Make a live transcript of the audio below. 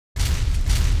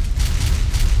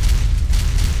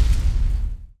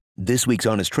This week's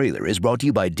Honest Trailer is brought to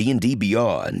you by D&D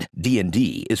Beyond.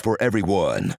 D&D is for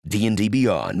everyone. D&D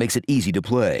Beyond makes it easy to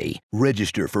play.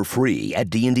 Register for free at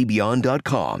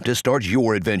dndbeyond.com to start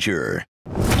your adventure.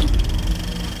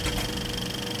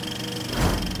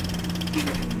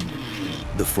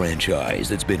 The franchise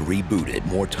that's been rebooted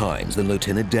more times than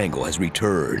Lieutenant Dangle has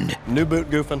returned. New boot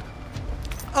goofing.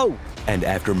 Oh! And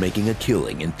after making a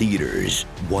killing in theaters,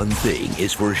 one thing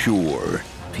is for sure.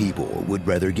 People would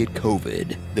rather get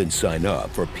COVID than sign up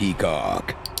for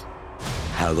Peacock.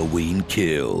 Halloween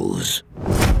Kills.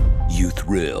 You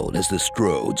thrilled as the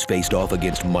Strodes faced off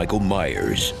against Michael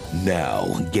Myers. Now,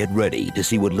 get ready to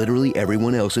see what literally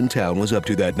everyone else in town was up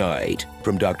to that night.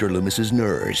 From Dr. Loomis's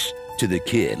nurse, to the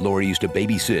kid Laurie used to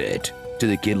babysit, to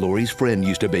the kid Laurie's friend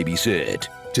used to babysit,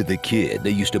 to the kid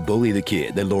that used to bully the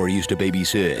kid that Laurie used to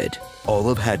babysit. All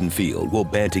of Haddonfield will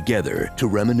band together to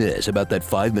reminisce about that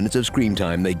 5 minutes of screen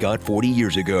time they got 40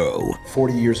 years ago.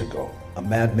 40 years ago, a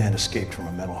madman escaped from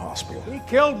a mental hospital. He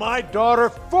killed my daughter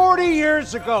 40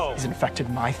 years ago. He's infected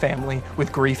my family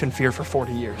with grief and fear for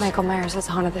 40 years. Michael Myers has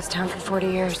haunted this town for 40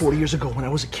 years. 40 years ago, when I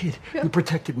was a kid, you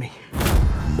protected me.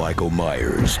 Michael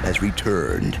Myers has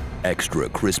returned, extra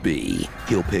crispy.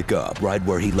 He'll pick up right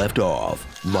where he left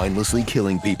off, mindlessly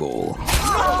killing people.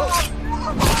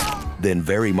 Then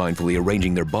very mindfully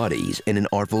arranging their bodies in an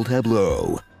artful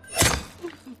tableau.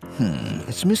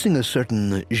 It's missing a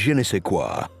certain je ne sais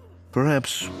quoi.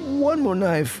 Perhaps one more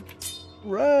knife.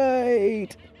 Right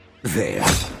there.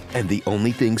 And the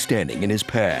only thing standing in his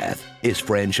path is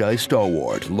franchise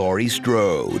stalwart Laurie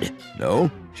Strode. No,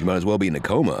 she might as well be in a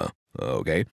coma.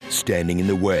 Okay. Standing in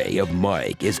the way of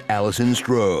Mike is Allison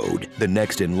Strode, the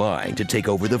next in line to take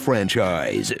over the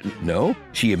franchise. No?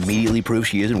 She immediately proves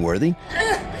she isn't worthy? Do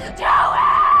it!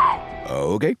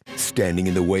 Okay. Standing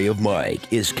in the way of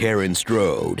Mike is Karen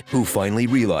Strode, who finally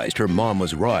realized her mom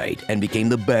was right and became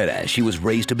the badass she was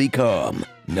raised to become.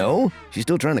 No? She's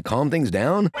still trying to calm things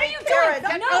down? What are you doing?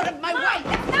 Get out of my way!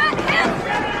 It's not him!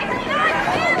 It's not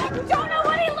him! You don't know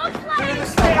what he looks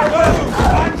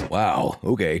like! Wow,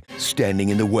 okay. Standing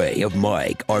in the way of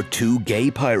Mike are two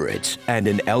gay pirates and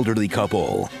an elderly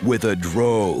couple with a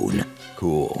drone.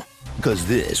 Cool. Because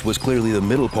this was clearly the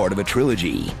middle part of a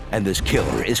trilogy, and this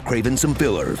killer is craving some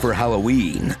filler for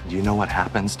Halloween. Do you know what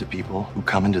happens to people who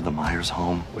come into the Myers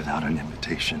home without an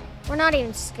invitation? We're not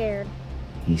even scared.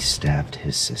 He stabbed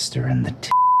his sister in the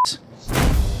tits.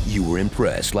 You were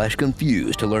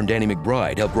impressed/confused to learn Danny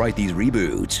McBride helped write these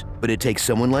reboots, but it takes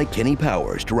someone like Kenny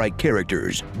Powers to write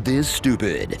characters this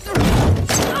stupid.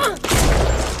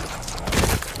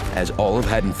 As all of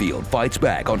Haddonfield fights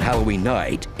back on Halloween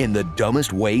night in the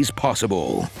dumbest ways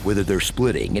possible, whether they're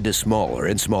splitting into smaller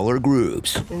and smaller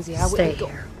groups. Lindsay, I stay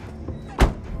here.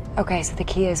 Okay, so the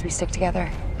key is we stick together.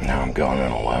 No, I'm going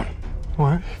in alone.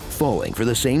 What? Falling for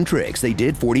the same tricks they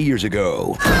did 40 years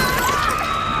ago.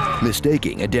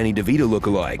 Mistaking a Danny DeVito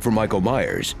lookalike for Michael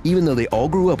Myers, even though they all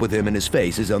grew up with him and his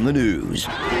face is on the news.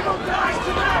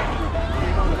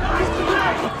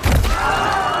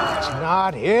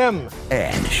 Not him.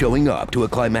 And showing up to a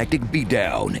climactic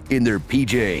beatdown in their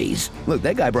PJs. Look,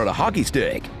 that guy brought a hockey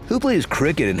stick. Who plays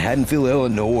cricket in Haddonfield,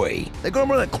 Illinois? They go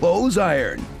run a clothes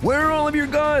iron. Where are all of your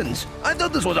guns? I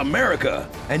thought this was America.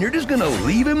 And you're just gonna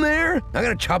leave him there? I'm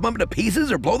gonna chop him into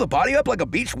pieces or blow the body up like a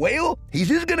beached whale? He's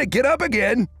just gonna get up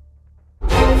again.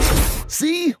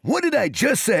 See? What did I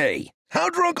just say? How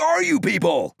drunk are you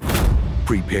people?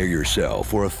 Prepare yourself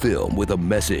for a film with a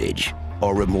message.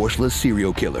 Are remorseless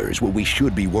serial killers what we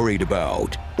should be worried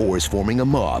about? Or is forming a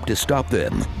mob to stop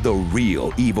them the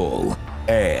real evil?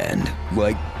 And,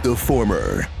 like the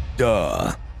former,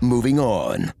 duh, moving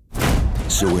on.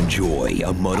 So enjoy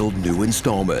a muddled new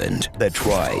installment that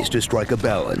tries to strike a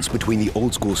balance between the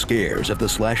old school scares of the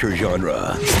slasher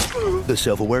genre, the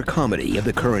self-aware comedy of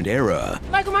the current era.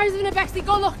 Michael Myers is in the backseat.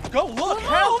 Go look. Go look.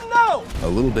 Hell no. A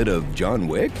little bit of John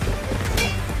Wick.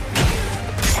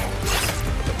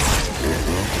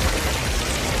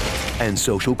 And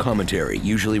social commentary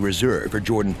usually reserved for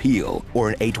Jordan Peele or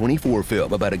an A24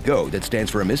 film about a goat that stands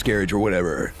for a miscarriage or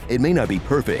whatever. It may not be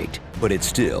perfect, but it's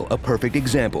still a perfect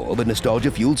example of a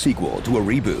nostalgia-fueled sequel to a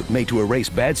reboot made to erase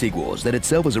bad sequels that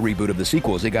itself is a reboot of the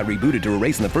sequels they got rebooted to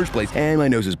erase in the first place. And my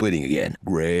nose is bleeding again.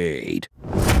 Great.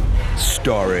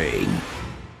 Starring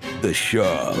The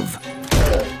Shove.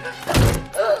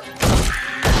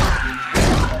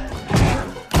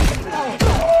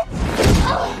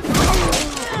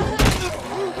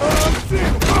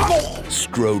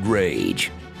 Strode Rage,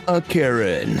 a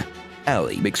Karen,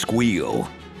 Allie McSqueal.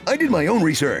 I did my own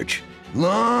research.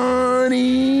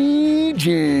 Lonnie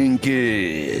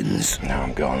Jenkins. Now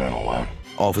I'm going in alone.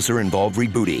 Officer involved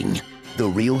rebooting. The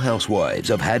Real Housewives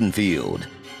of Haddonfield.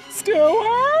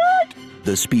 Stewart!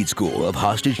 The Speed School of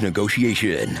Hostage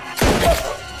Negotiation.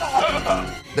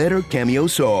 Better Cameo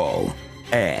Saul.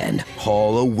 And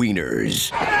Hall of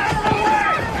Wieners.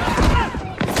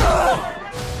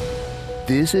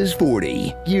 This is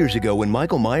 40 years ago when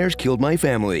Michael Myers killed my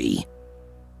family.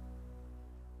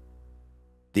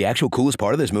 The actual coolest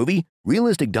part of this movie?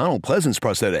 Realistic Donald Pleasance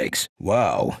prosthetics.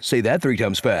 Wow, say that 3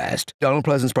 times fast. Donald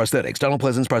Pleasance prosthetics, Donald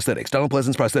Pleasance prosthetics, Donald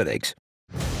Pleasance prosthetics.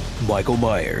 Michael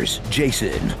Myers,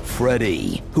 Jason,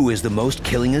 Freddy, who is the most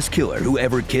killingest killer who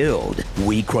ever killed.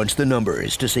 We crunch the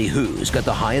numbers to see who's got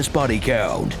the highest body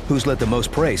count, who's let the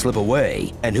most prey slip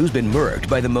away, and who's been murked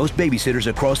by the most babysitters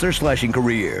across their slashing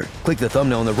career. Click the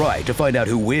thumbnail on the right to find out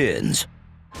who wins.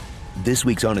 This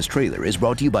week's Honest Trailer is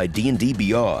brought to you by D&D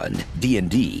Beyond.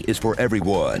 D&D is for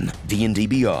everyone. D&D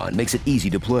Beyond makes it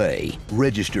easy to play.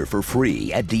 Register for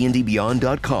free at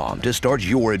dndbeyond.com to start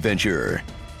your adventure.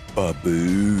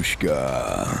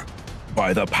 Babushka.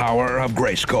 By the power of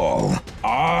Grayskull,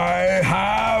 I